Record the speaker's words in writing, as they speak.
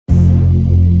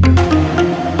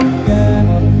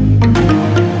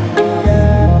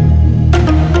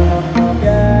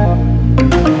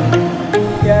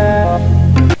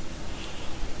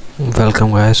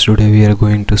Welcome guys, today we are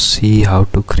going to see how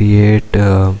to create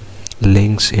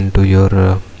links into your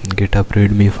GitHub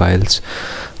readme files.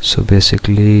 So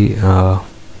basically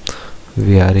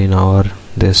we are in our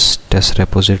this test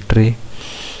repository.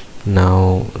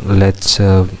 Now let's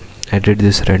edit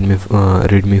this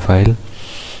readme file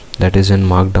that is in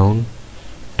markdown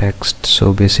text.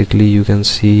 So basically you can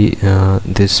see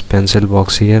this pencil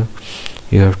box here.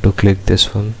 You have to click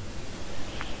this one.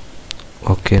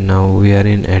 Okay, now we are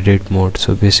in edit mode.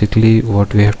 So basically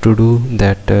what we have to do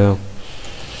that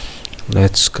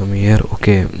let's come here.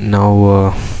 Okay,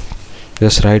 now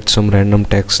just write some random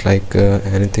text like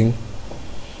anything.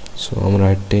 So I'm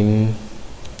writing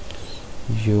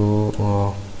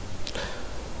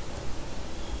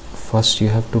first you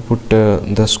have to put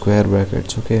the square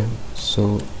brackets. Okay,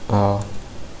 so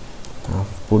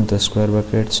I've put the square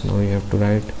brackets. Now you have to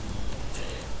write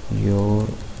your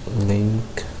link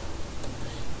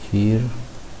here,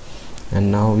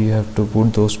 and now you have to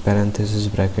put those parenthesis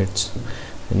brackets,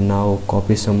 and now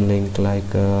copy some link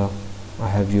like I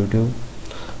have YouTube,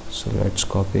 so let's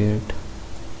copy it.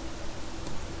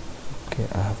 Okay,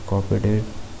 I have copied it.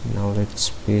 Now let's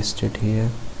paste it here,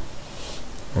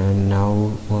 and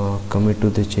now commit to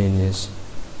the changes.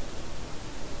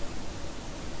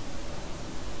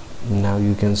 Now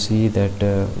you can see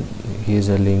that here's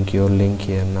a link, your link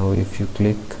here. Now if you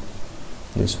click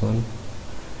this one,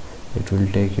 it will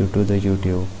take you to the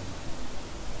YouTube.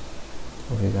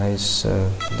 Okay guys,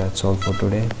 that's all for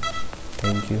today.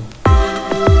 Thank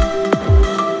you.